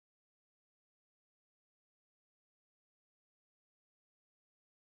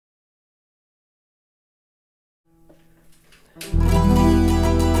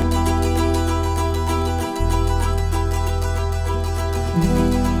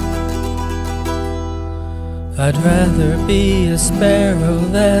I'd rather be a sparrow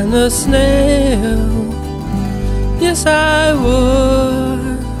than a snail. Yes, I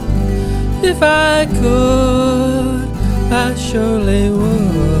would. If I could, I surely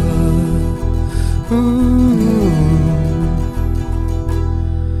would.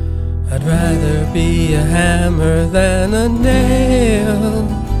 I'd rather be a hammer than a nail.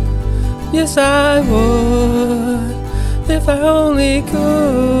 Yes, I would. If I only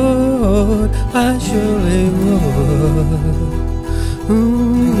could, I surely would.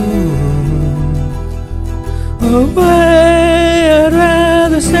 Away, I'd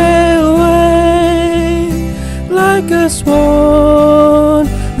rather sail away like a swan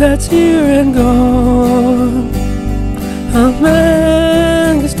that's here and gone. A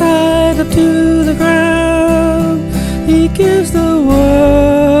man gets tied up to the ground. He gives the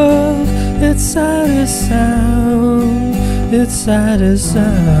world its saddest sound, its saddest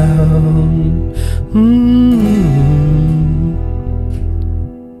sound.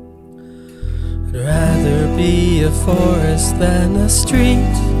 I'd rather be a forest than a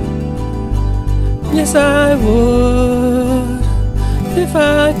street. Yes, I would. If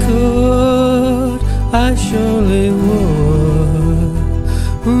I could, I surely would.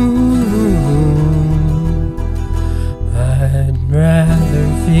 I'd rather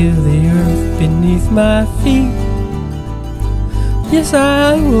feel the earth beneath my feet. Yes,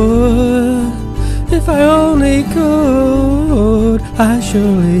 I would. If I only could, I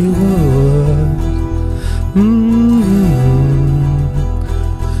surely would.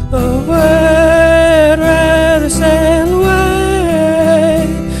 Away, I'd rather sail away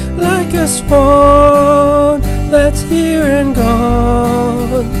like a swan that's here and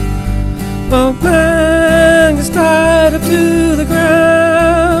gone. A man gets tied up to the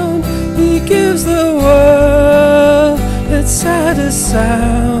ground. He gives the world its saddest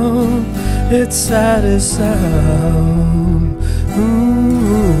sound, its saddest sound.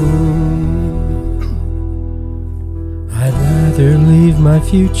 I'd rather leave my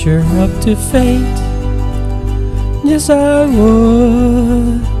future up to fate. Yes, I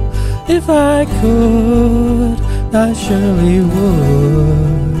would. If I could, I surely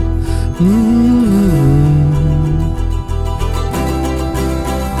would.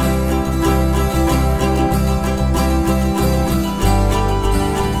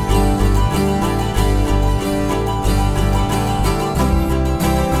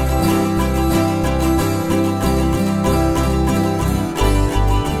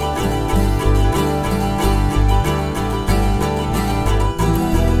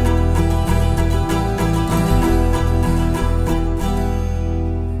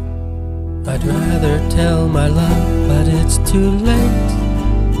 I'd rather tell my love, but it's too late.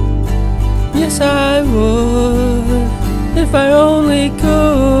 Yes, I would. If I only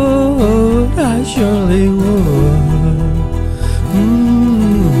could, I surely would.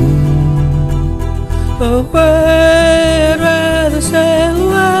 Away, I'd rather sail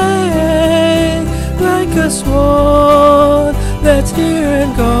away like a swan that's here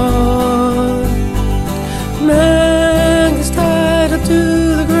and gone. Man gets tied up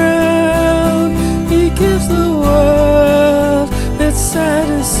to the ground. He gives the world its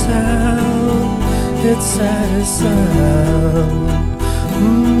saddest sound, its saddest sound.